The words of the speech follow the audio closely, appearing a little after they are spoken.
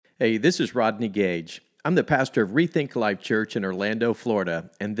Hey, this is Rodney Gage. I'm the pastor of ReThink Life Church in Orlando, Florida,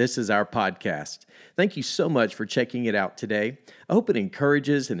 and this is our podcast. Thank you so much for checking it out today. I hope it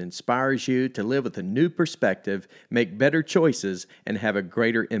encourages and inspires you to live with a new perspective, make better choices, and have a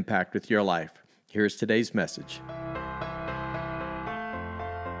greater impact with your life. Here's today's message.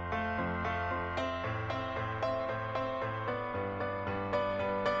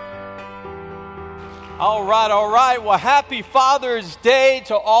 All right. Well, happy Father's Day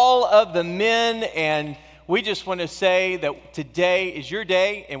to all of the men. And we just want to say that today is your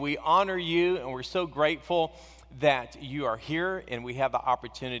day, and we honor you, and we're so grateful that you are here, and we have the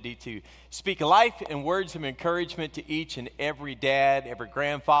opportunity to speak life and words of encouragement to each and every dad, every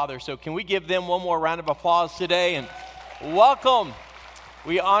grandfather. So can we give them one more round of applause today? And welcome.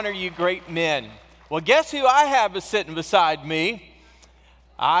 We honor you, great men. Well, guess who I have sitting beside me?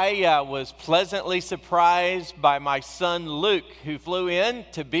 I was pleasantly surprised by my son Luke, who flew in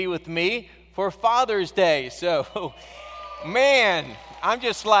to be with me for Father's Day. So, man, I'm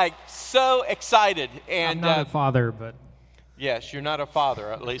just like so excited. And I'm not a father, but... Yes, you're not a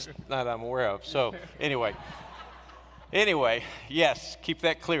father, at least that I'm aware of. So, anyway, yes, keep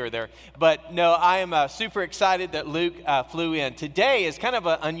that clear there. But no, I am super excited that Luke flew in. Today is kind of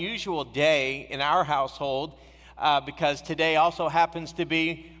an unusual day in our household. Because today also happens to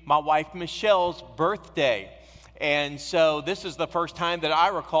be my wife Michelle's birthday. And so this is the first time that I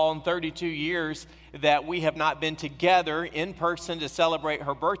recall in 32 years that we have not been together in person to celebrate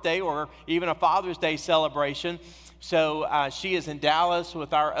her birthday or even a Father's Day celebration. So she is in Dallas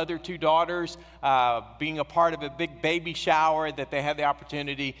with our other two daughters, being a part of a big baby shower that they had the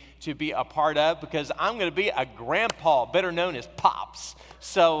opportunity to be a part of, because I'm going to be a grandpa, better known as Pops.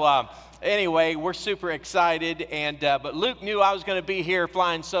 So anyway, we're super excited, and but Luke knew I was going to be here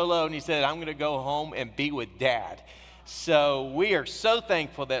flying solo, and he said, I'm going to go home and be with Dad. So we are so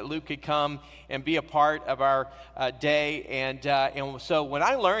thankful that Luke could come and be a part of our day, and so when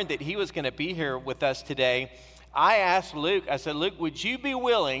I learned that he was going to be here with us today, I asked Luke, I said, Luke, would you be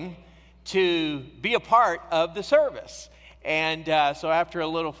willing to be a part of the service? And so after a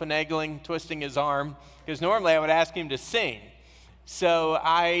little finagling, twisting his arm, because normally I would ask him to sing. So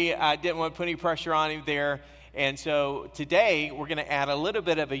I didn't want to put any pressure on him there. And so today we're going to add a little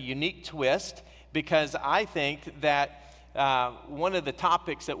bit of a unique twist, because I think that one of the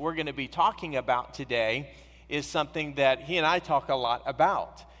topics that we're going to be talking about today is something that he and I talk a lot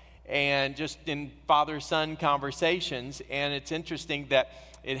about, and just in father-son conversations. And it's interesting that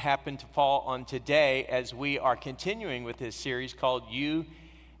it happened to fall on today as we are continuing with this series called You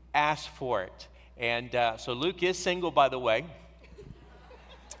Asked For It. And so Luke is single, by the way.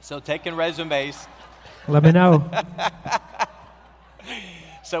 So taking resumes. Let me know.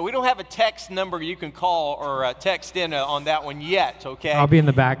 So we don't have a text number you can call or text in on that one yet, okay? I'll be in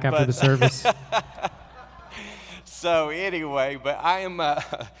the back after the service. So anyway, but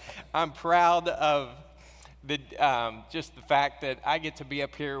I'm proud of the just the fact that I get to be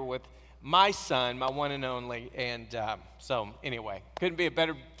up here with my son, my one and only, and so anyway, couldn't be a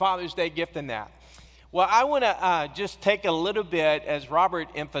better Father's Day gift than that. Well, I want to just take a little bit, as Robert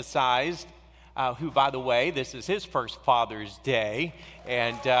emphasized, who, by the way, this is his first Father's Day,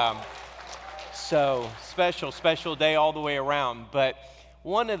 and so special day all the way around. But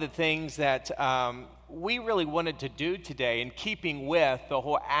one of the things that we really wanted to do today, in keeping with the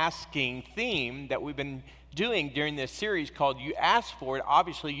whole asking theme that we've been doing during this series called You Asked For It,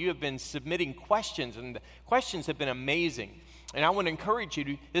 obviously you have been submitting questions, and the questions have been amazing. And I want to encourage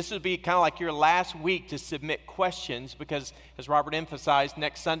you this will be kind of like your last week to submit questions, because as Robert emphasized,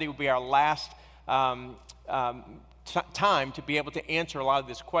 next Sunday will be our last time to be able to answer a lot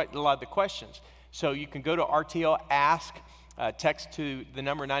of the questions. So you can go to RTL Ask, text to the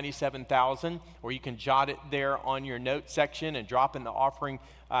number 97,000, or you can jot it there on your note section and drop in the offering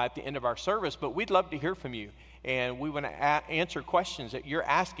at the end of our service. But we'd love to hear from you, and we want to answer questions that you're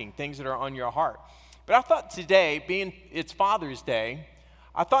asking, things that are on your heart. But I thought today, being it's Father's Day,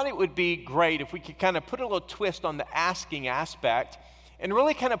 I thought it would be great if we could kind of put a little twist on the asking aspect and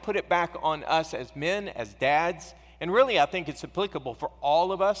really kind of put it back on us as men, as dads. And really, I think it's applicable for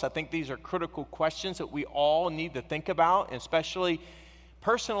all of us. I think these are critical questions that we all need to think about, and especially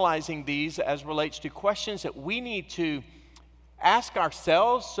personalizing these as relates to questions that we need to ask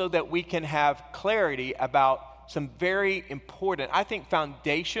ourselves so that we can have clarity about some very important, I think,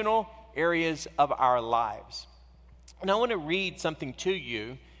 foundational areas of our lives. And I want to read something to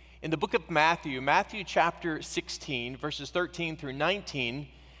you in the book of Matthew chapter 16, verses 13 through 19.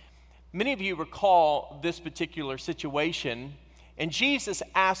 Many of you recall this particular situation, and Jesus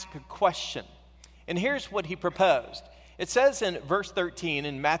asked a question. And here's what he proposed. It says in verse 13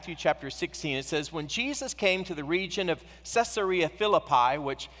 in Matthew chapter 16, it says, when Jesus came to the region of Caesarea Philippi,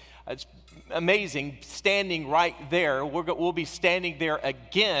 which is amazing, standing right there. We'll be standing there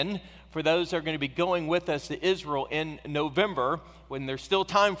again for those that are going to be going with us to Israel in November, when there's still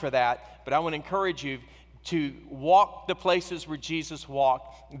time for that. But I want to encourage you to walk the places where Jesus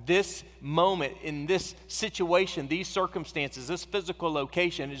walked. This moment, in this situation, these circumstances, this physical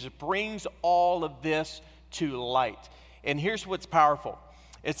location, it just brings all of this to light. And here's what's powerful.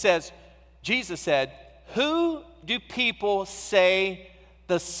 It says, Jesus said, who do people say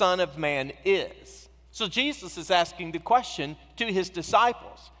the Son of Man is? So Jesus is asking the question to his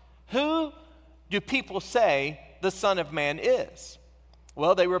disciples. Who do people say the Son of Man is?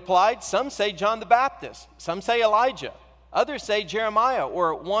 Well, they replied, some say John the Baptist, some say Elijah, others say Jeremiah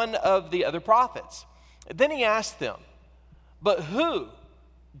or one of the other prophets. Then he asked them, but who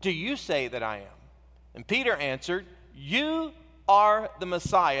do you say that I am? And Peter answered, you are the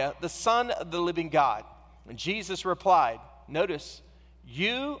Messiah, the Son of the living God. And Jesus replied, notice,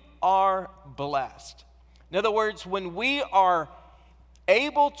 you are blessed. In other words, when we are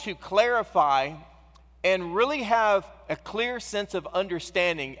able to clarify and really have a clear sense of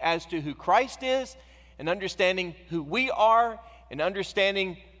understanding as to who Christ is, and understanding who we are, and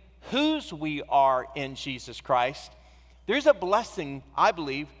understanding whose we are in Jesus Christ, there's a blessing, I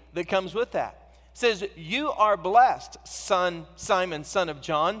believe, that comes with that. It says, you are blessed, Simon, son of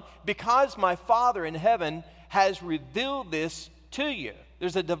John, because my Father in heaven has revealed this to you.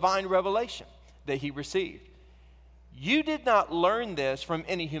 There's a divine revelation that he received. You did not learn this from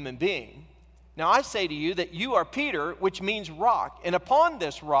any human being. Now I say to you that you are Peter, which means rock, and upon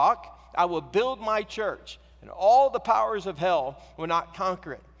this rock I will build my church, and all the powers of hell will not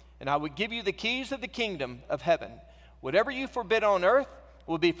conquer it. And I will give you the keys of the kingdom of heaven. Whatever you forbid on earth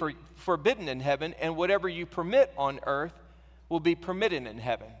will be forbidden in heaven, and whatever you permit on earth will be permitted in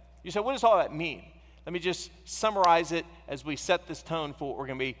heaven. You say, what does all that mean? Let me just summarize it as we set this tone for what we're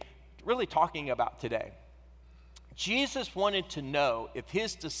going to be really talking about today. Jesus wanted to know if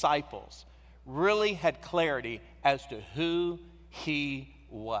his disciples really had clarity as to who he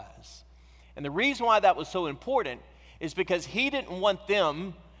was. And the reason why that was so important is because he didn't want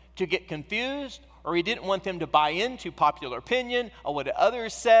them to get confused, or he didn't want them to buy into popular opinion or what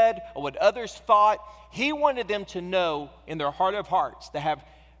others said or what others thought. He wanted them to know in their heart of hearts, to have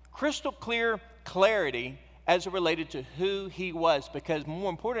crystal clear clarity as it related to who he was, because more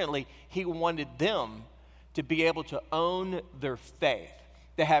importantly, he wanted them to be able to own their faith,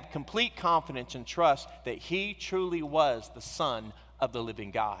 to have complete confidence and trust that he truly was the Son of the living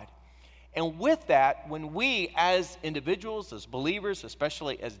God. And with that, when we as individuals, as believers,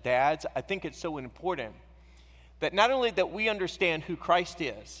 especially as dads, I think it's so important that not only that we understand who Christ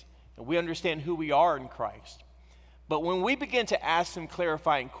is, and we understand who we are in Christ, but when we begin to ask some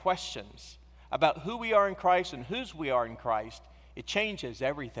clarifying questions about who we are in Christ and whose we are in Christ, it changes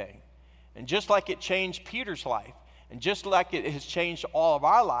everything. And just like it changed Peter's life, and just like it has changed all of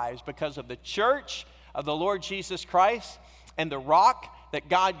our lives because of the church of the Lord Jesus Christ and the rock that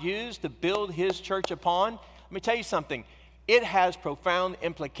God used to build his church upon, let me tell you something. It has profound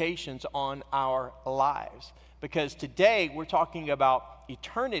implications on our lives, because today we're talking about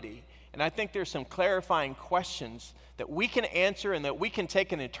eternity. And I think there's some clarifying questions that we can answer and that we can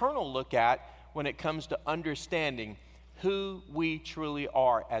take an eternal look at when it comes to understanding who we truly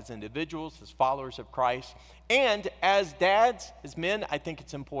are as individuals, as followers of Christ. And as dads, as men, I think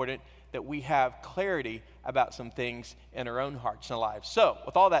it's important that we have clarity about some things in our own hearts and lives. So,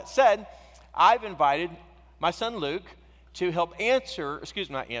 with all that said, I've invited my son Luke to help ask,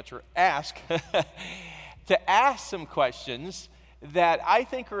 to ask some questions that I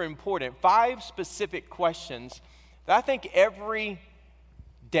think are important. 5 specific questions that I think every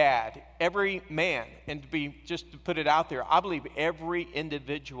dad, every man, and just to put it out there, I believe every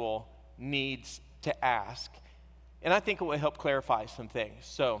individual needs to ask. And I think it will help clarify some things.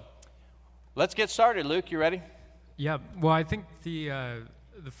 So let's get started. Luke, you ready? Yeah. Well, I think the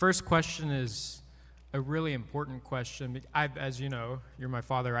first question is a really important question. As you know, you're my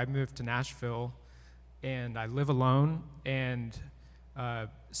father. I moved to Nashville, and I live alone. And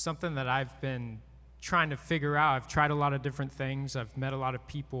something that I've been trying to figure out, I've tried a lot of different things. I've met a lot of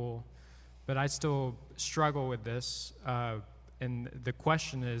people, but I still struggle with this. And the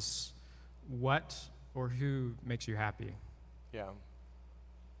question is, what or who makes you happy? Yeah.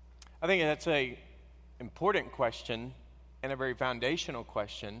 I think that's an important question and a very foundational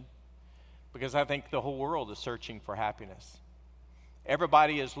question, because I think the whole world is searching for happiness.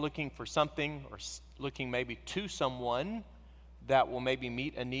 Everybody is looking for something, or looking maybe to someone that will maybe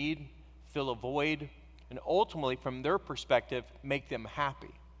meet a need, fill a void, and ultimately, from their perspective, make them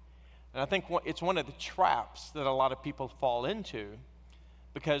happy. And I think it's one of the traps that a lot of people fall into,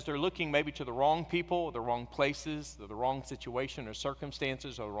 because they're looking maybe to the wrong people, the wrong places, the wrong situation or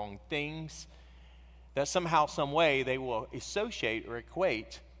circumstances or the wrong things, that somehow, some way, they will associate or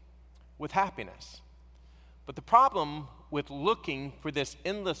equate with happiness. But the problem with looking for this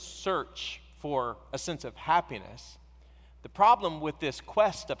endless search for a sense of happiness, the problem with this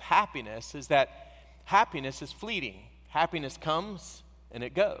quest of happiness is that happiness is fleeting. Happiness comes and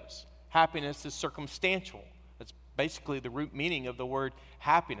it goes. Happiness is circumstantial. That's basically the root meaning of the word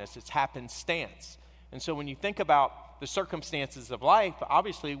happiness. It's happenstance. And so when you think about the circumstances of life,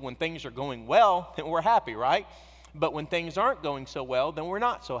 obviously when things are going well, then we're happy, right? But when things aren't going so well, then we're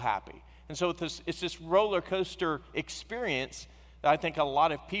not so happy. And so it's this roller coaster experience that I think a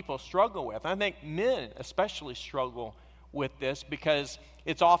lot of people struggle with. I think men especially struggle with this, because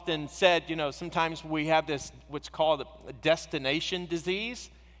it's often said, sometimes we have this, what's called a destination disease.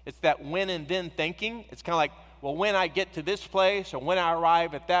 It's that when and then thinking. It's kind of like, well, when I get to this place, or when I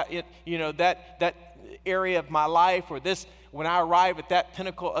arrive at that area of my life, or when I arrive at that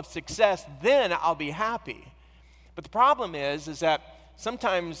pinnacle of success, then I'll be happy. But the problem is that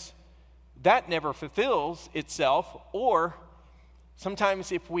sometimes that never fulfills itself, or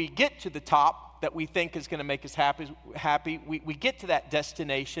sometimes if we get to the top that we think is going to make us happy, we get to that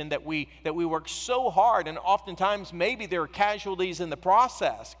destination that we work so hard, and oftentimes maybe there are casualties in the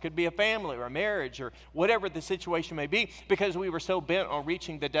process. It could be a family or a marriage or whatever the situation may be, because we were so bent on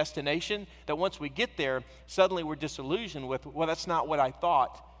reaching the destination that once we get there, suddenly we're disillusioned with, well, that's not what I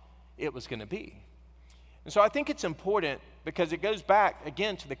thought it was going to be. And so I think it's important, because it goes back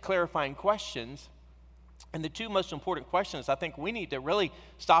again to the clarifying questions. And the two most important questions I think we need to really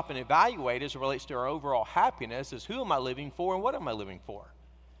stop and evaluate as it relates to our overall happiness is, who am I living for and what am I living for?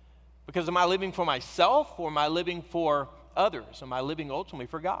 Because am I living for myself, or am I living for others? Am I living ultimately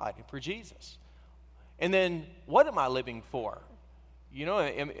for God, for Jesus? And then what am I living for?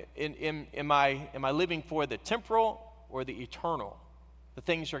 Am I living for the temporal or the eternal? The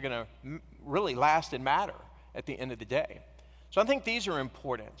things are going to really last and matter at the end of the day. So I think these are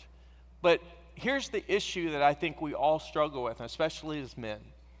important. But here's the issue that I think we all struggle with, especially as men.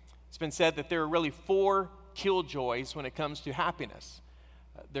 It's been said that there are really 4 killjoys when it comes to happiness.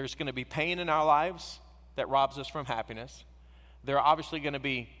 There's going to be pain in our lives that robs us from happiness. There are obviously going to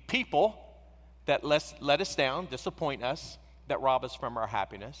be people that let us down, disappoint us, that rob us from our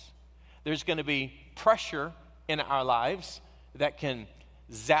happiness. There's going to be pressure in our lives that can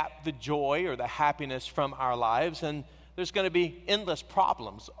zap the joy or the happiness from our lives. And there's going to be endless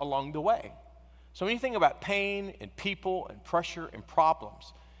problems along the way. So when you think about pain and people and pressure and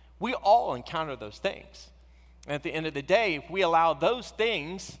problems, we all encounter those things. And at the end of the day, if we allow those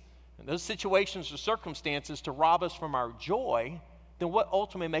things, and those situations or circumstances to rob us from our joy, then what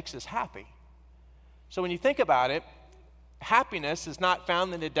ultimately makes us happy? So when you think about it, happiness is not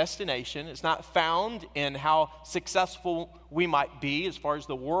found in a destination. It's not found in how successful we might be as far as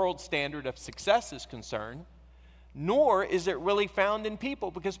the world standard of success is concerned. Nor is it really found in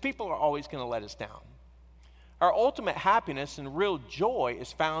people, because people are always going to let us down. Our ultimate happiness and real joy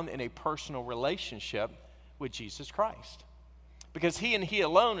is found in a personal relationship with Jesus Christ, because He and He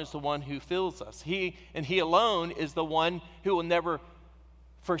alone is the one who fills us. He and He alone is the one who will never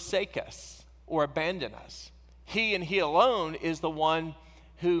forsake us or abandon us. He and He alone is the one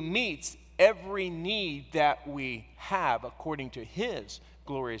who meets every need that we have according to His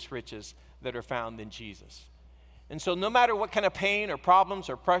glorious riches that are found in Jesus. And so no matter what kind of pain or problems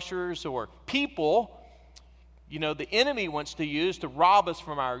or pressures or people, the enemy wants to use to rob us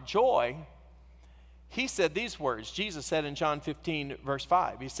from our joy, He said these words. Jesus said in John 15, verse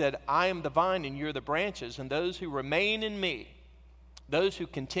 5, He said, I am the vine and you're the branches, and those who remain in me, those who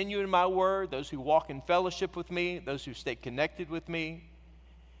continue in my word, those who walk in fellowship with me, those who stay connected with me,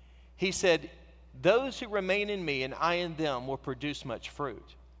 He said, those who remain in me and I in them will produce much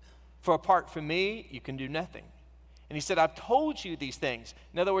fruit. For apart from me, you can do nothing. And He said, I've told you these things.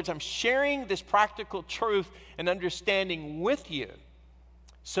 In other words, I'm sharing this practical truth and understanding with you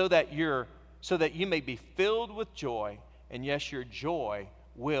so that you may be filled with joy, and yes, your joy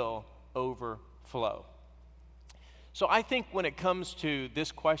will overflow. So I think when it comes to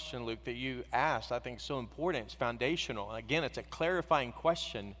this question, Luke, that you asked, I think it's so important. It's foundational. And again, it's a clarifying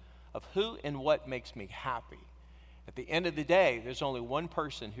question of who and what makes me happy. At the end of the day, there's only one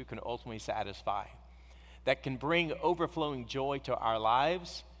person who can ultimately satisfy, that can bring overflowing joy to our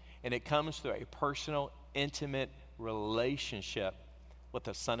lives, and it comes through a personal, intimate relationship with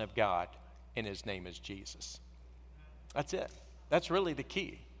the Son of God, and His name is Jesus. That's it. That's really the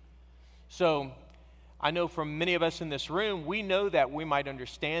key. So I know from many of us in this room, we know that, we might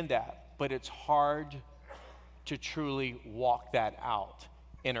understand that, but it's hard to truly walk that out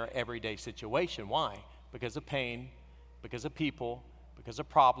in our everyday situation. Why? Because of pain, because of people, because of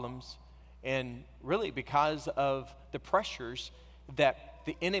problems, and really because of the pressures that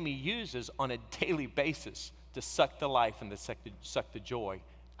the enemy uses on a daily basis to suck the life and to suck the joy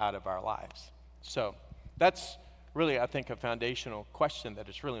out of our lives. So that's really, I think, a foundational question that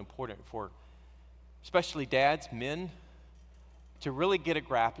is really important for especially dads, men, to really get a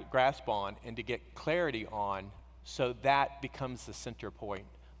grasp on and to get clarity on, so that becomes the center point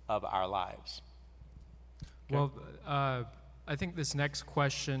of our lives. Okay. Well, I think this next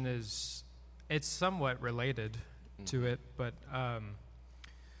question it's somewhat related to it, but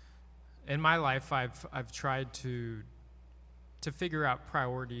in my life, I've tried to figure out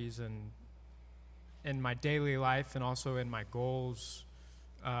priorities and in my daily life and also in my goals,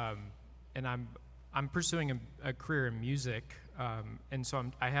 and I'm pursuing a career in music, and so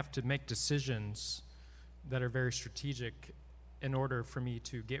I have to make decisions that are very strategic in order for me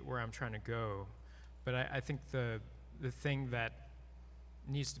to get where I'm trying to go. But I think the thing that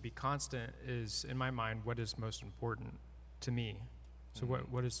needs to be constant is, in my mind, what is most important to me. So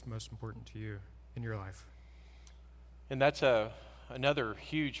what is most important to you in your life? And that's another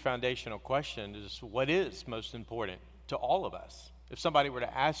huge foundational question, is what is most important to all of us? If somebody were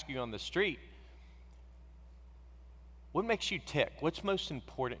to ask you on the street, what makes you tick? What's most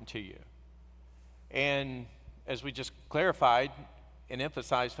important to you? And as we just clarified and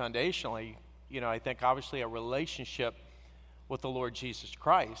emphasized foundationally, I think obviously a relationship with the Lord Jesus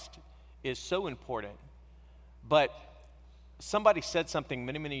Christ is so important. But somebody said something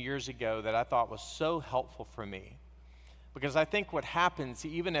many, many years ago that I thought was so helpful for me. Because I think what happens,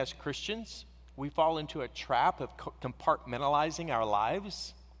 even as Christians, we fall into a trap of compartmentalizing our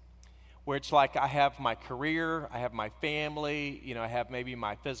lives, where it's like I have my career, I have my family, I have maybe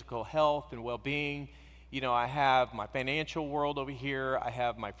my physical health and well-being, I have my financial world over here, I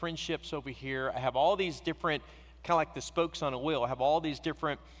have my friendships over here, I have all these different, kind of like the spokes on a wheel, I have all these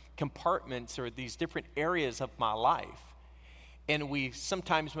different compartments or these different areas of my life. And we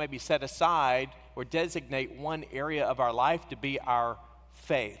sometimes maybe set aside or designate one area of our life to be our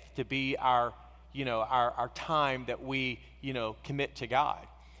faith, to be our time that we, commit to God.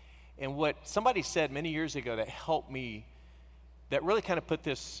 And what somebody said many years ago that helped me, that really kind of put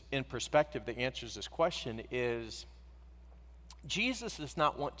this in perspective, that answers this question, is Jesus does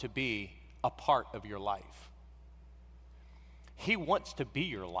not want to be a part of your life. He wants to be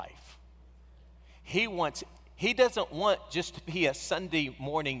your life. He doesn't want just to be a Sunday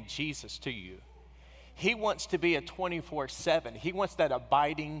morning Jesus to you. He wants to be a 24/7. He wants that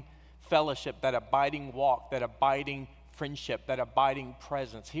abiding fellowship, that abiding walk, that abiding friendship, that abiding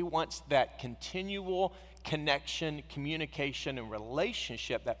presence. He wants that continual connection, communication, and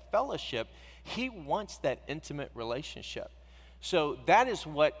relationship, that fellowship. He wants that intimate relationship. So that is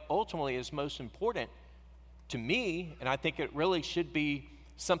what ultimately is most important to me, and I think it really should be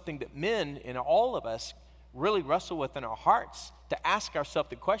something that men and all of us really wrestle with in our hearts, to ask ourselves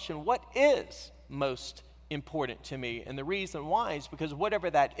the question, what is most important to me? And the reason why is because whatever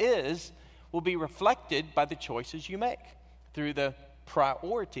that is will be reflected by the choices you make, through the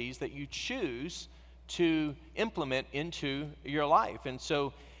priorities that you choose to implement into your life. And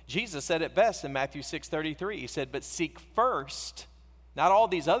so Jesus said it best in Matthew 6:33. He said, but seek first, not all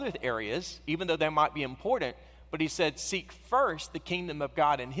these other areas, even though they might be important, but he said, seek first the kingdom of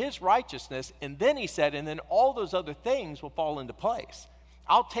God and his righteousness. And then he said, and then all those other things will fall into place.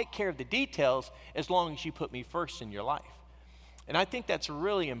 I'll take care of the details as long as you put me first in your life. And I think that's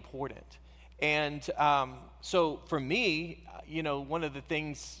really important. And so for me, one of the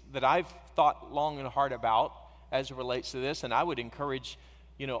things that I've thought long and hard about as it relates to this, and I would encourage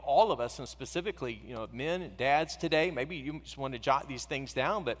all of us, and specifically, men and dads today, maybe you just want to jot these things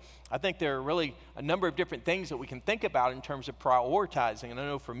down, but I think there are really a number of different things that we can think about in terms of prioritizing. And I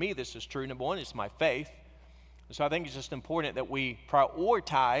know for me this is true. Number one is my faith. So I think it's just important that we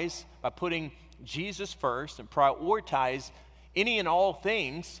prioritize by putting Jesus first, and prioritize any and all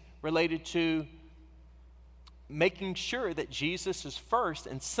things related to making sure that Jesus is first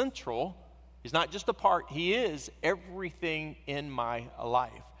and central. He's not just a part, he is everything in my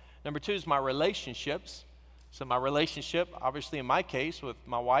life. Number two is my relationships. So my relationship, obviously in my case, with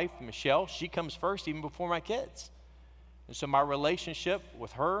my wife, Michelle, she comes first even before my kids. And so my relationship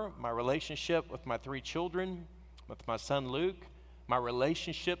with her, my relationship with my 3 children, with my son Luke, my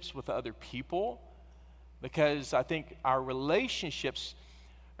relationships with other people, because I think our relationships,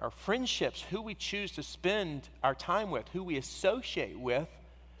 our friendships, who we choose to spend our time with, who we associate with,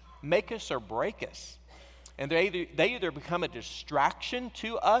 make us or break us. And they either become a distraction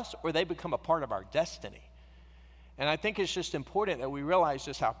to us or they become a part of our destiny. And I think it's just important that we realize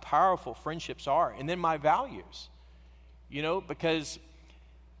just how powerful friendships are. And then my values, because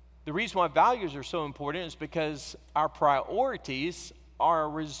the reason why values are so important is because our priorities are a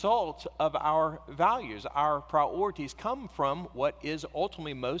result of our values. Our priorities come from what is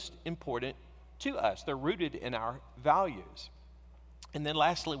ultimately most important to us. They're rooted in our values. And then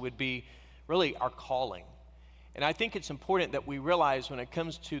lastly would be really our calling. And I think it's important that we realize when it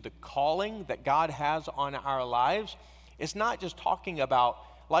comes to the calling that God has on our lives, it's not just talking about,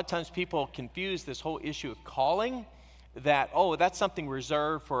 a lot of times people confuse this whole issue of calling that, that's something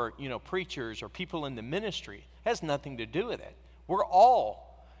reserved for, preachers or people in the ministry. It has nothing to do with it. We're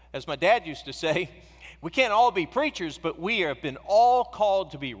all, as my dad used to say, we can't all be preachers, but we have been all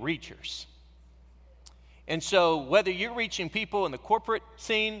called to be reachers. And so whether you're reaching people in the corporate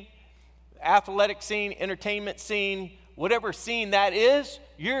scene, athletic scene, entertainment scene, whatever scene that is,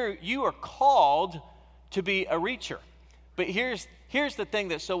 you are called to be a reacher. But here's the thing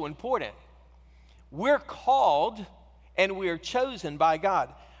that's so important. We're called and we are chosen by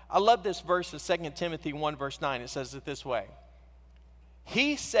God. I love this verse of 2 Timothy 1 verse 9. It says it this way.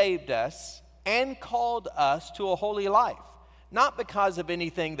 He saved us and called us to a holy life, not because of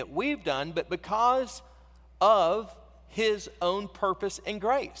anything that we've done, but because of his own purpose and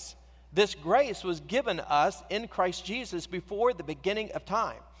grace. This grace was given us in Christ Jesus before the beginning of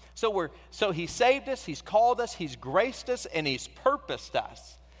time. So he saved us, he's called us, he's graced us, and he's purposed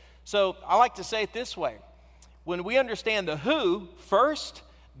us. So I like to say it this way. When we understand the who first,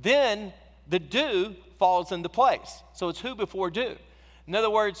 then the do falls into place. So it's who before do. In other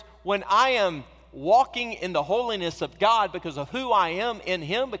words, when I am walking in the holiness of God because of who I am in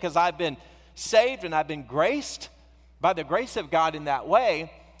him, because I've been saved and I've been graced by the grace of God in that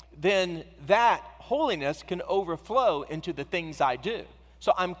way, then that holiness can overflow into the things I do.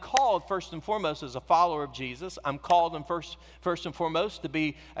 So I'm called first and foremost as a follower of Jesus. I'm called first and foremost to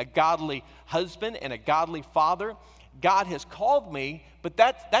be a godly husband and a godly father. God has called me, but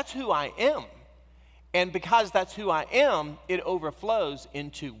that's who I am. And because that's who I am, it overflows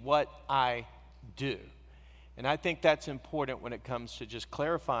into what I do. And I think that's important when it comes to just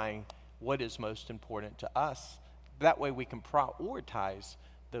clarifying what is most important to us. That way we can prioritize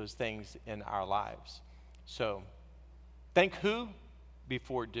those things in our lives. So think who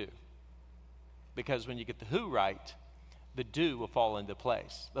before do. Because when you get the who right, the do will fall into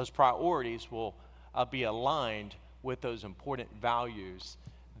place. Those priorities will be aligned with those important values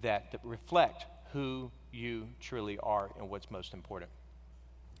that reflect who you truly are and what's most important.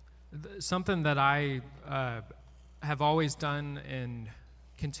 Something that I have always done and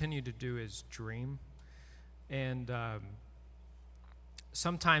continue to do is dream. And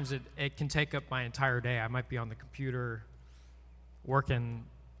sometimes it can take up my entire day. I might be on the computer working,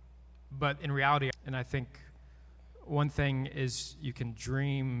 but in reality, and I think one thing is you can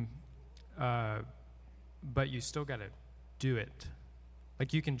dream, but you still got to do it.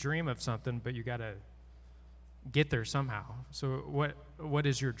 Like you can dream of something, but you got to get there somehow. So what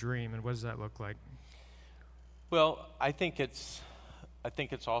is your dream, and what does that look like? Well, I think it's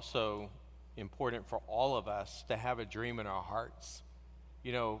also important for all of us to have a dream in our hearts.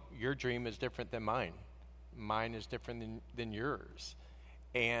 Your dream is different than mine. Mine is different than yours.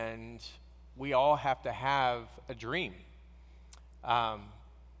 And we all have to have a dream, a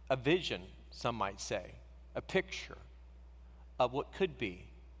vision, some might say, a picture of what could be,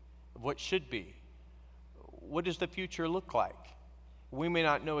 of what should be. What does the future look like? We may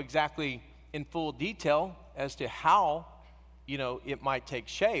not know exactly in full detail as to how, it might take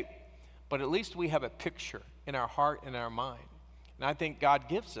shape, but at least we have a picture in our heart and our mind. And I think God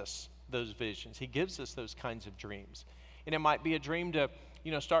gives us those visions. He gives us those kinds of dreams. And it might be a dream to,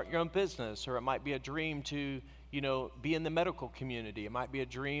 start your own business, or it might be a dream to, be in the medical community. It might be a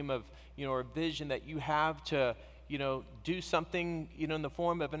dream of, or a vision that you have to, do something, in the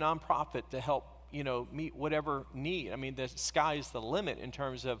form of a nonprofit to help, meet whatever need. I mean, the sky's the limit in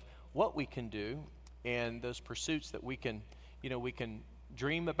terms of what we can do and those pursuits that we can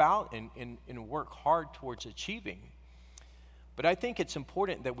dream about and work hard towards achieving. But I think it's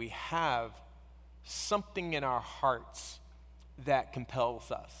important that we have something in our hearts that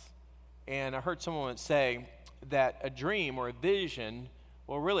compels us. And I heard someone say that a dream or a vision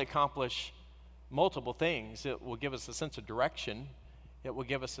will really accomplish multiple things. It will give us a sense of direction. It will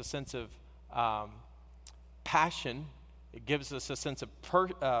give us a sense of passion. It gives us a sense of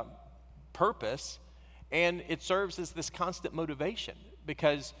purpose. And it serves as this constant motivation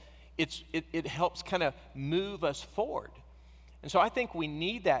because it helps kind of move us forward. And so I think we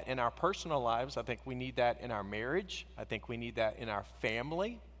need that in our personal lives. I think we need that in our marriage. I think we need that in our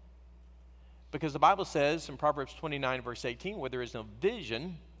family. Because the Bible says in Proverbs 29, verse 18, where there is no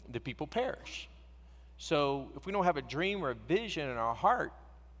vision, the people perish. So if we don't have a dream or a vision in our heart,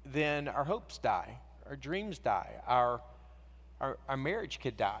 then our hopes die, our dreams die, our marriage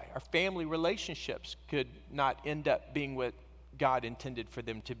could die, our family relationships could not end up being what God intended for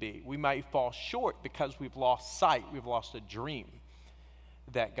them to be. We might fall short because we've lost sight, we've lost a dream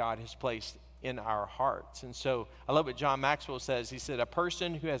that God has placed in our hearts. And so I love what John Maxwell says. He said, a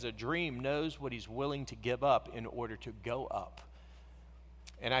person who has a dream knows what he's willing to give up in order to go up.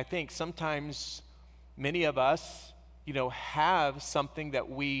 And I think sometimes many of us, have something that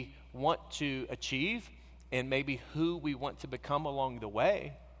we want to achieve and maybe who we want to become along the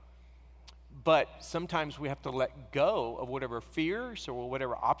way. But sometimes we have to let go of whatever fears or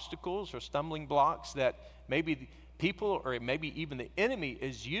whatever obstacles or stumbling blocks that maybe people or maybe even the enemy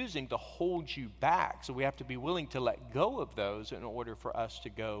is using to hold you back. So we have to be willing to let go of those in order for us to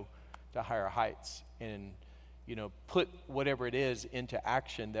go to higher heights and, put whatever it is into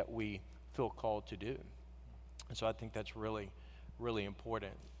action that we feel called to do. And so I think that's really, really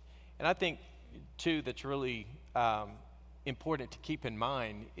important. And I think, too, that's really important to keep in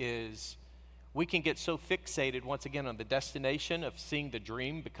mind is we can get so fixated, once again, on the destination of seeing the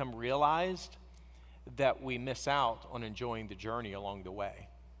dream become realized that we miss out on enjoying the journey along the way.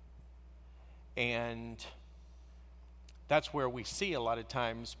 And that's where we see a lot of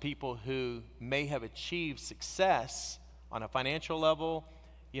times people who may have achieved success on a financial level,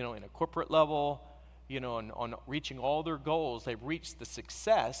 in a corporate level, on reaching all their goals. They've reached the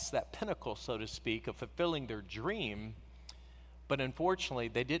success, that pinnacle, so to speak, of fulfilling their dream, but unfortunately,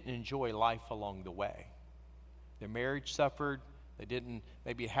 they didn't enjoy life along the way. Their marriage suffered. They didn't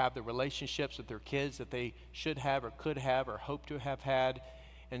maybe have the relationships with their kids that they should have or could have or hope to have had.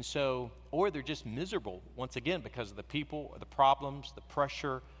 And so, or they're just miserable, once again, because of the people, or the problems, the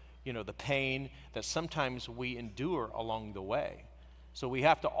pressure, the pain that sometimes we endure along the way. So we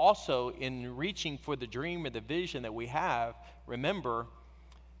have to also, in reaching for the dream or the vision that we have, remember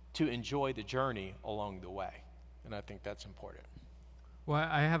to enjoy the journey along the way. And I think that's important. Well,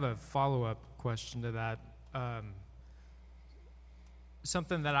 I have a follow-up question to that.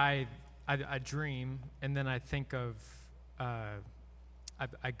 Something that I dream, and then I think of,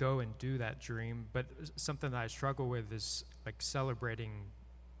 I go and do that dream, but something that I struggle with is like celebrating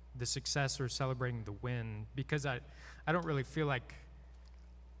the success or celebrating the win, because I don't really feel like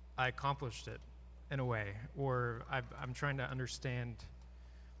I accomplished it in a way, or I'm trying to understand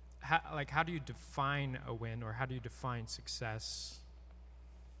how do you define a win, or how do you define success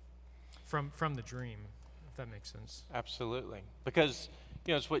from the dream, if that makes sense. Absolutely. Because,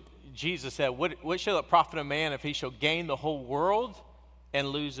 it's what Jesus said, what shall it profit a man if he shall gain the whole world and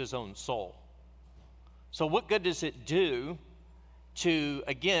lose his own soul? So what good does it do to,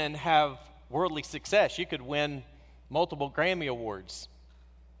 again, have worldly success? You could win multiple Grammy Awards.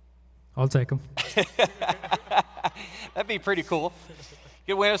 I'll take them. That'd be pretty cool.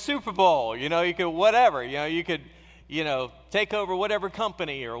 You could win a Super Bowl, you could whatever, you could, take over whatever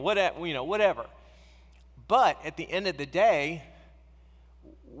company or whatever. But at the end of the day,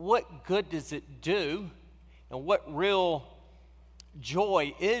 what good does it do, and what real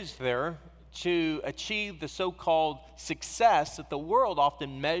joy is there to achieve the so-called success that the world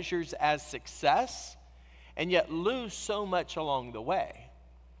often measures as success, and yet lose so much along the way?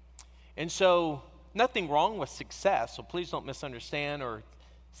 And so, nothing wrong with success, so please don't misunderstand or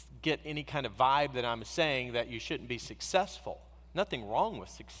get any kind of vibe that I'm saying that you shouldn't be successful. Nothing wrong with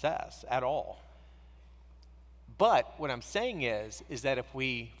success at all. But what I'm saying is that if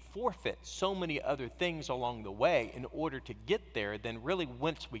we forfeit so many other things along the way in order to get there, then really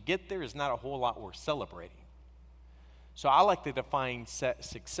once we get there is not a whole lot worth celebrating. So I like to define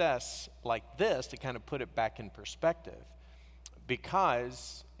success like this to kind of put it back in perspective.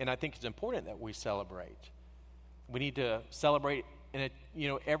 Because, and I think it's important that we celebrate. We need to celebrate in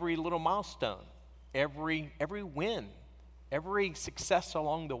every little milestone, every win, every success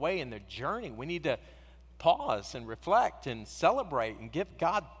along the way in the journey. We need to pause and reflect and celebrate and give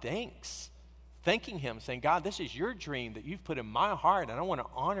God thanks, thanking Him, saying, God, this is your dream that you've put in my heart, and I want to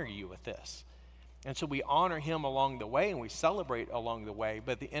honor you with this. And so we honor Him along the way, and we celebrate along the way.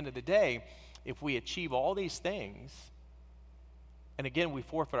 But at the end of the day, if we achieve all these things, and again, we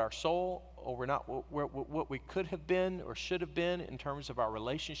forfeit our soul, or we're not what we could have been or should have been in terms of our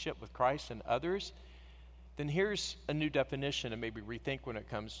relationship with Christ and others, then here's a new definition and maybe rethink when it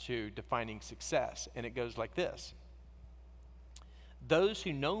comes to defining success. And it goes like this. Those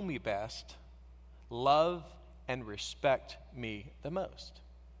who know me best love and respect me the most.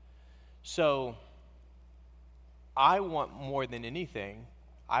 So I want more than anything,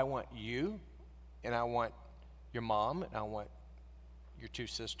 I want you, and I want your mom, and I want your two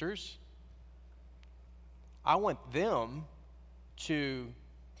sisters. I want them to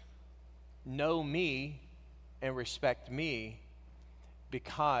know me and respect me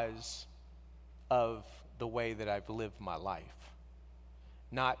because of the way that I've lived my life,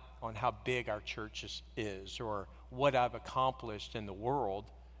 not on how big our church is or what I've accomplished in the world,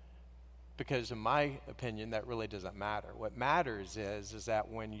 because in my opinion, that really doesn't matter. What matters is that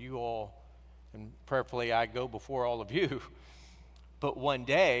when you all, and prayerfully I go before all of you, but one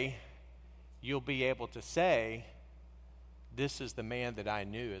day you'll be able to say, this is the man that I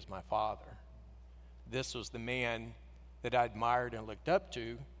knew as my father. This was the man that I admired and looked up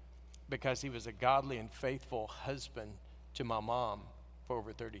to because he was a godly and faithful husband to my mom for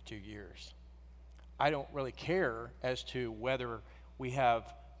over 32 years. I don't really care as to whether we have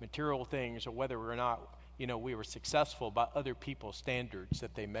material things or whether or not, we were successful by other people's standards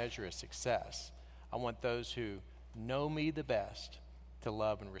that they measure as success. I want those who know me the best to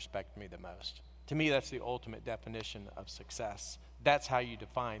love and respect me the most. To me, that's the ultimate definition of success. That's how you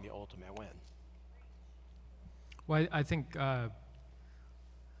define the ultimate win. Well, I think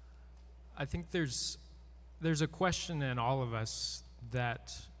there's a question in all of us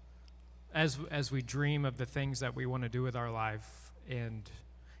that as we dream of the things that we want to do with our life and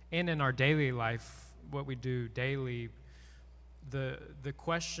in our daily life, what we do daily, the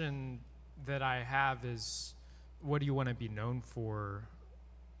question that I have is, what do you want to be known for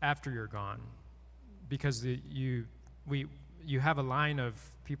after you're gone? Because you have a line of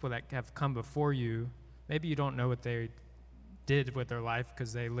people that have come before you. Maybe you don't know what they did with their life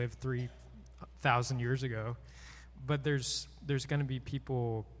because they lived 3,000 years ago, but there's going to be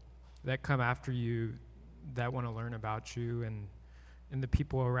people that come after you that want to learn about you, and the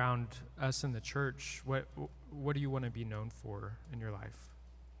people around us in the church. What do you want to be known for in your life?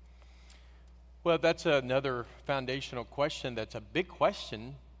 Well, that's another foundational question. That's a big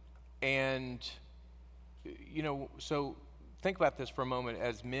question, and so think about this for a moment.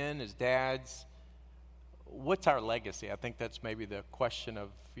 As men, as dads, what's our legacy? I think that's maybe the question of,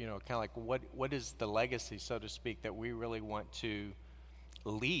 kind of like what is the legacy, so to speak, that we really want to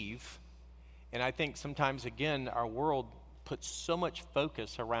leave? And I think sometimes, again, our world puts so much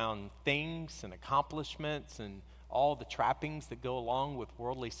focus around things and accomplishments and all the trappings that go along with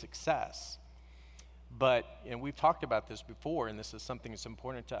worldly success. But, and we've talked about this before, and this is something that's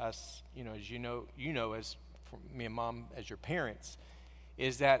important to us, as as me and Mom, as your parents,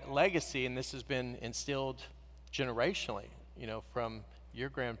 is that legacy, and this has been instilled generationally, from your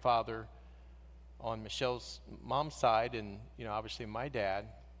grandfather on Michelle's mom's side and, obviously my dad.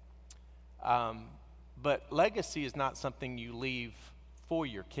 But legacy is not something you leave for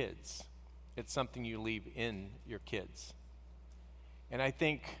your kids. It's something you leave in your kids. And I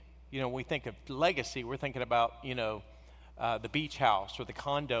think, when we think of legacy, we're thinking about, the beach house or the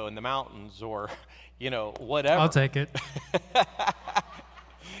condo in the mountains or, whatever. I'll take it.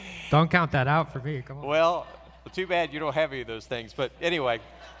 Don't count that out for me. Come on. Well, too bad you don't have any of those things. But anyway.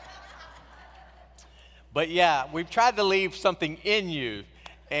 But yeah, we've tried to leave something in you.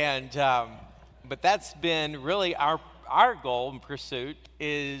 And, but that's been really our goal and pursuit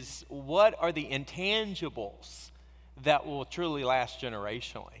is what are the intangibles that will truly last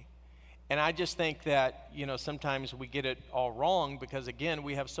generationally. And I just think that, sometimes we get it all wrong because, again,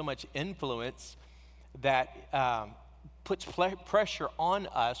 we have so much influence that puts pressure on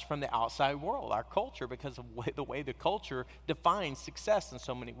us from the outside world, our culture, because of the way the culture defines success in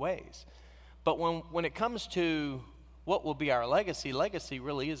so many ways. But when it comes to what will be our legacy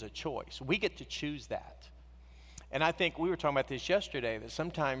really is a choice. We get to choose that. And I think we were talking about this yesterday, that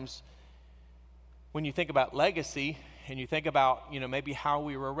sometimes when you think about legacy and you think about, maybe how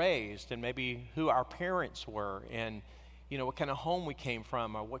we were raised and maybe who our parents were and, what kind of home we came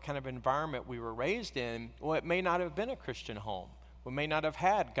from or what kind of environment we were raised in, well, it may not have been a Christian home. We may not have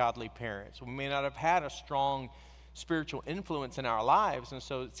had godly parents. We may not have had a strong spiritual influence in our lives. And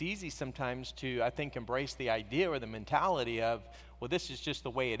so it's easy sometimes to, I think, embrace the idea or the mentality of, well, this is just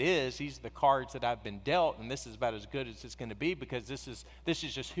the way it is. These are the cards that I've been dealt, and this is about as good as it's going to be because this is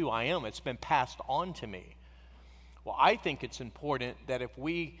just who I am. It's been passed on to me. Well, I think it's important that if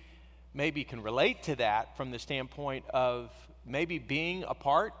we maybe can relate to that from the standpoint of maybe being a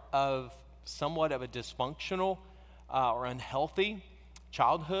part of somewhat of a dysfunctional or unhealthy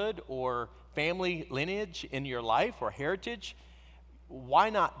childhood or family lineage in your life or heritage, why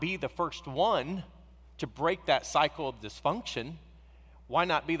not be the first one to break that cycle of dysfunction? Why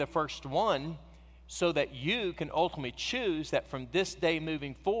not be the first one so that you can ultimately choose that from this day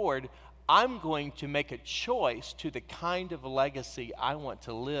moving forward, I'm going to make a choice to the kind of legacy I want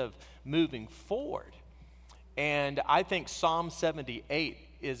to live moving forward. And I think Psalm 78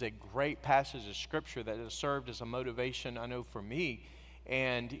 is a great passage of scripture that has served as a motivation, I know, for me.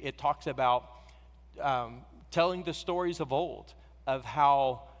 And it talks about telling the stories of old, of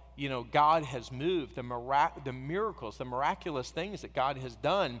how, God has moved, the miracles, the miraculous things that God has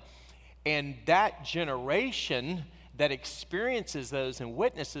done. And that generation that experiences those and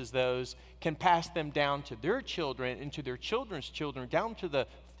witnesses those can pass them down to their children and to their children's children, down to the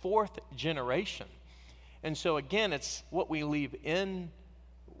fourth generation. And so again, it's what we leave in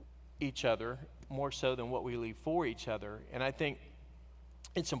each other more so than what we leave for each other. And I think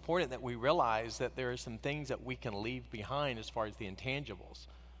it's important that we realize that there are some things that we can leave behind as far as the intangibles.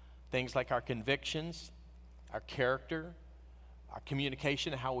 Things like our convictions, our character, our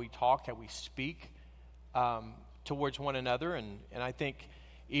communication, how we talk, how we speak towards one another. And I think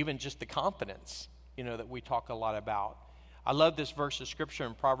even just the confidence, that we talk a lot about. I love this verse of scripture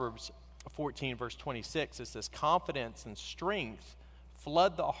in Proverbs 14, verse 26. It says, confidence and strength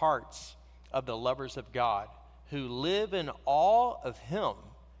flood the hearts of the lovers of God, who live in awe of him,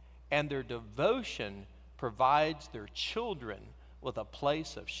 and their devotion provides their children with a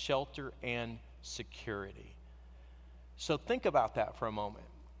place of shelter and security. So think about that for a moment.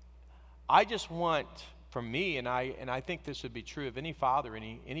 I just want, for me, and I think this would be true of any father,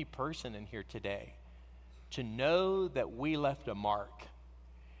 any person in here today, to know that we left a mark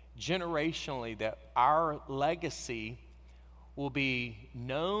generationally, that our legacy will be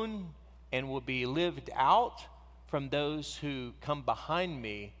known and will be lived out from those who come behind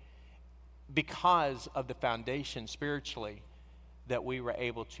me because of the foundation spiritually that we were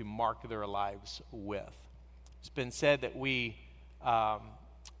able to mark their lives with. It's been said that we,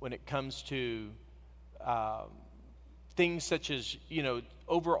 when it comes to things such as,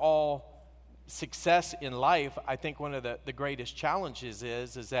 overall success in life, I think one of the greatest challenges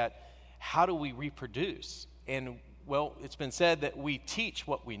is that how do we reproduce? And, well, it's been said that we teach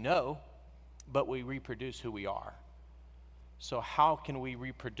what we know, but we reproduce who we are. So how can we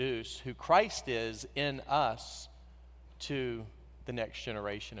reproduce who Christ is in us to the next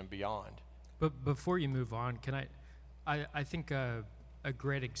generation and beyond? But before you move on, can I think a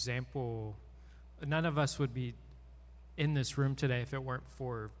great example, none of us would be in this room today if it weren't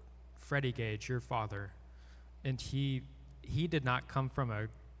for Freddie Gage, your father. And he did not come from a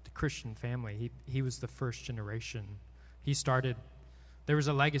Christian family. He was the first generation. He started, there was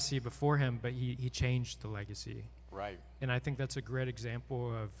a legacy before him, but he changed the legacy. Right. And I think that's a great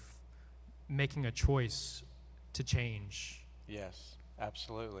example of making a choice to change. Yes,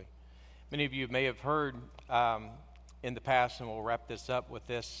 absolutely. Many of you may have heard in the past, and we'll wrap this up with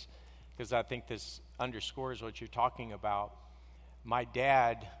this because I think this underscores what you're talking about. My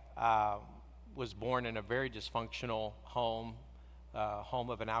dad was born in a very dysfunctional home, home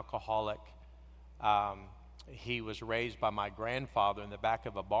of an alcoholic. He was raised by my grandfather in the back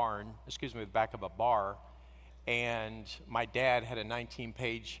of a bar, and my dad had a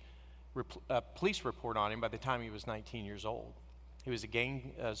 19-page police report on him by the time he was 19 years old. He was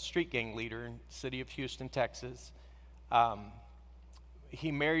a street gang leader in the city of Houston, Texas.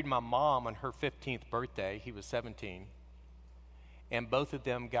 He married my mom on her 15th birthday. He was 17. And both of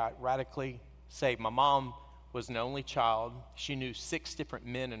them got radically saved. My mom was an only child. She knew 6 different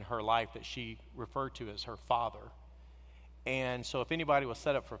men in her life that she referred to as her father. And so if anybody was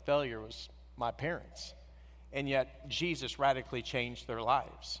set up for failure, it was my parents. And yet Jesus radically changed their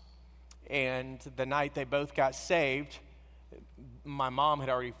lives. And the night they both got saved, my mom had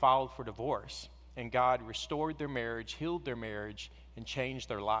already filed for divorce. And God restored their marriage, healed their marriage, and changed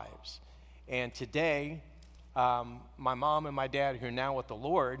their lives. And today, my mom and my dad, who are now with the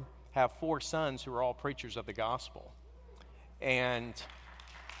Lord, have 4 sons who are all preachers of the gospel. And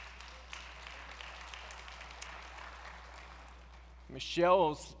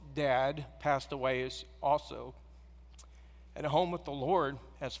Michelle's dad passed away also at home with the Lord,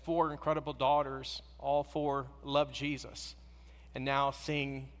 has 4 incredible daughters. All 4 love Jesus. And now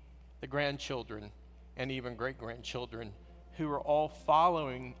seeing the grandchildren and even great-grandchildren who are all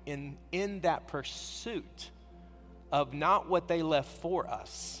following in that pursuit of not what they left for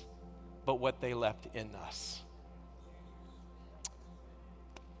us, but what they left in us.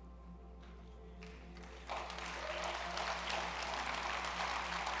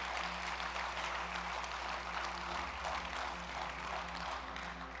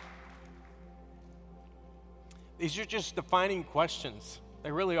 These are just defining questions.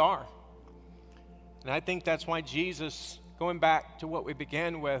 They really are. And I think that's why Jesus going back to what we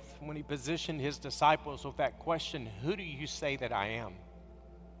began with when he positioned his disciples with that question, who do you say that I am?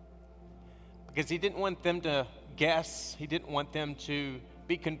 Because he didn't want them to guess. He didn't want them to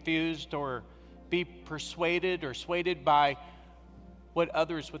be confused or be persuaded or swayed by what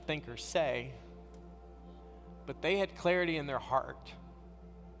others would think or say. But they had clarity in their heart.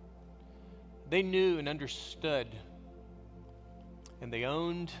 They knew and understood, and they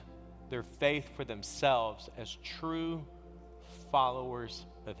owned their faith for themselves as true followers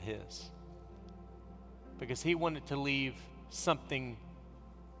of his. Because he wanted to leave something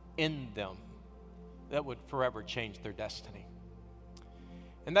in them that would forever change their destiny.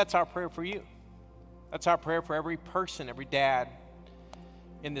 And that's our prayer for you. That's our prayer for every person, every dad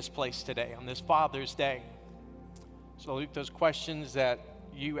in this place today, on this Father's Day. So Luke, those questions that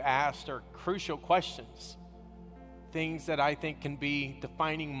you asked are crucial questions. Things that I think can be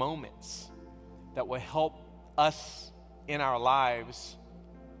defining moments that will help us in our lives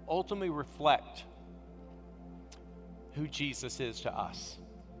ultimately reflect who Jesus is to us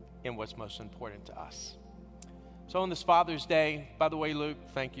and what's most important to us. So on this Father's Day, by the way, Luke,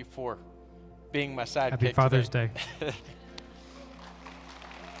 thank you for being my sidekick. Happy Father's Day.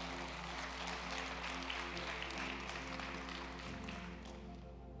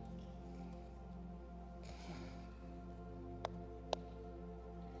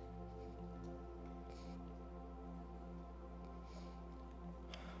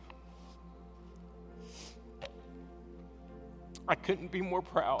 I couldn't be more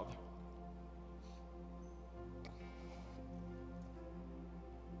proud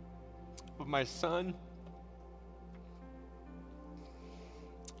of my son,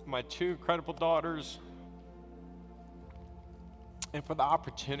 my two incredible daughters, and for the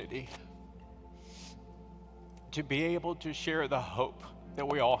opportunity to be able to share the hope that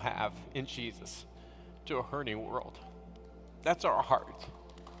we all have in Jesus to a hurting world. That's our heart.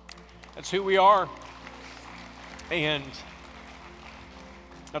 That's who we are. And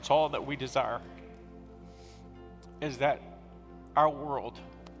that's all that we desire, is that our world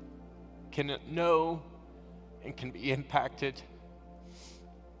can know and can be impacted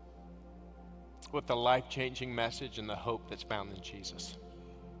with the life-changing message and the hope that's found in Jesus.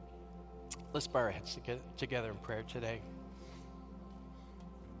 Let's bow our heads together in prayer today.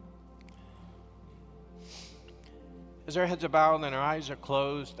 As our heads are bowed and our eyes are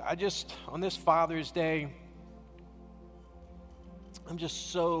closed, on this Father's Day, I'm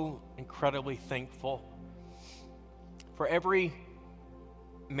just so incredibly thankful for every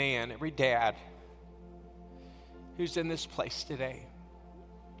man, every dad who's in this place today,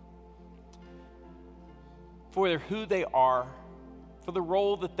 for who they are, for the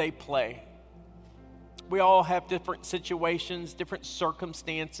role that they play. We all have different situations, different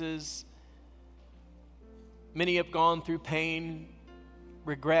circumstances. Many have gone through pain,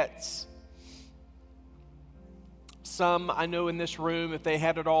 regrets. Some, I know in this room, if they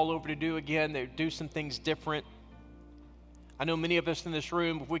had it all over to do again, they would do some things different. I know many of us in this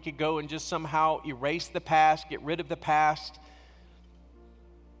room, if we could go and just somehow erase the past, get rid of the past,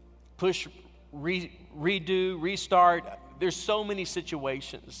 push, redo, restart. There's so many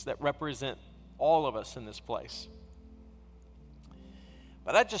situations that represent all of us in this place.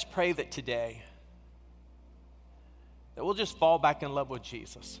 But I just pray that today, that we'll just fall back in love with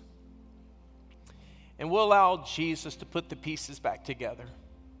Jesus. And we'll allow Jesus to put the pieces back together.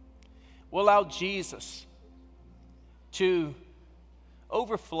 We'll allow Jesus to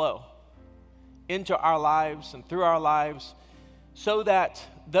overflow into our lives and through our lives so that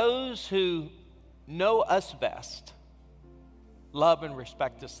those who know us best love and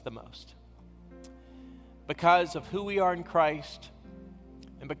respect us the most. Because of who we are in Christ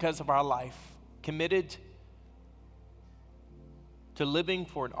and because of our life committed to living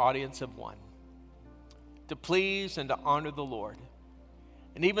for an audience of one, to please and to honor the Lord.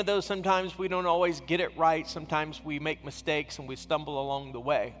 And even though sometimes we don't always get it right, sometimes we make mistakes and we stumble along the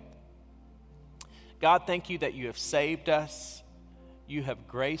way, God, thank you that you have saved us, you have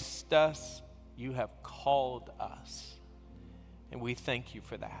graced us, you have called us. And we thank you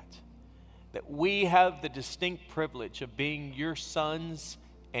for that. That we have the distinct privilege of being your sons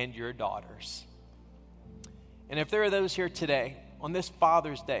and your daughters. And if there are those here today, on this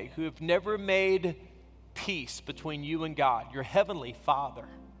Father's Day, who have never made peace between you and God, your heavenly Father,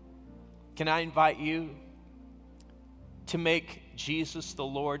 can I invite you to make Jesus the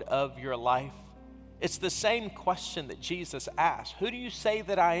Lord of your life? It's the same question that Jesus asked. Who do you say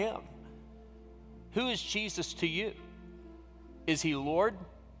that I am? Who is Jesus to you? Is he Lord?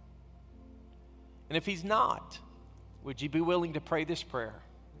 And if he's not, would you be willing to pray this prayer?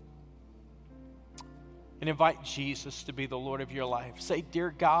 and invite Jesus to be the Lord of your life. Say,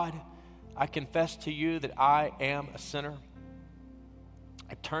 dear God, I confess to you that I am a sinner.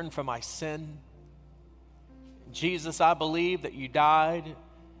 I turn from my sin. Jesus, I believe that you died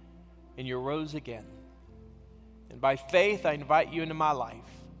and you rose again. And by faith, I invite you into my life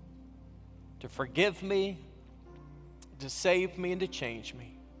to forgive me, to save me, and to change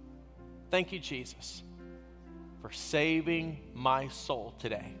me. Thank you, Jesus, for saving my soul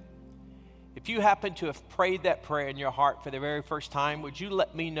today. If you happen to have prayed that prayer in your heart for the very first time, would you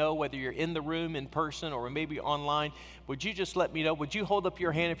let me know, whether you're in the room in person or maybe online? Would you just let me know? Would you hold up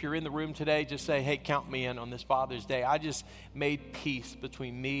your hand if you're in the room today? Just say, hey, count me in on this Father's Day. I just made peace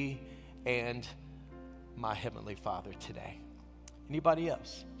between me and my Heavenly Father today. Anybody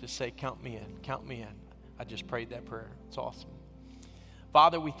else? Just say, count me in, count me in. I just prayed that prayer. It's awesome.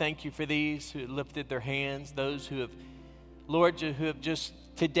 Father, we thank you for these who lifted their hands, those who have, Lord, who have just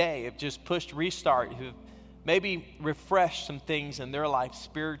today have just pushed restart, who have maybe refreshed some things in their life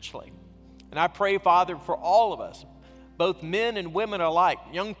spiritually. And I pray, Father, for all of us, both men and women alike,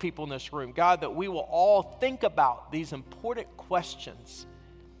 young people in this room, God, that we will all think about these important questions.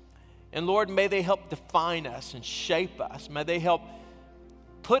 And Lord, may they help define us and shape us. May they help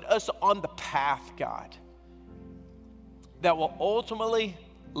put us on the path, God, that will ultimately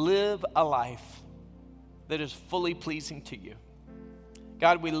live a life that is fully pleasing to you.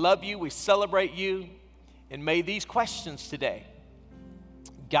 God, we love you, we celebrate you, and may these questions today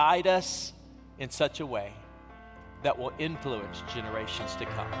guide us in such a way that will influence generations to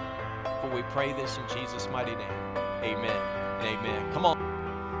come. For we pray this in Jesus' mighty name. Amen and amen. Come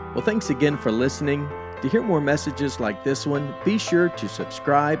on. Well, thanks again for listening. To hear more messages like this one, be sure to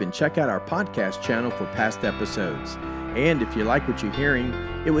subscribe and check out our podcast channel for past episodes. And if you like what you're hearing,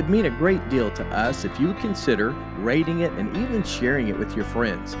 it would mean a great deal to us if you would consider rating it and even sharing it with your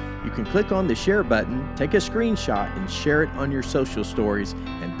friends. You can click on the share button, take a screenshot, and share it on your social stories,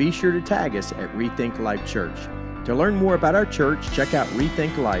 and be sure to tag us at ReThink Life Church. To learn more about our church, check out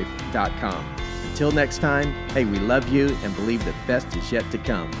rethinklife.com. Until next time, hey, we love you and believe the best is yet to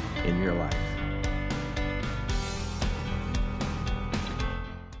come in your life.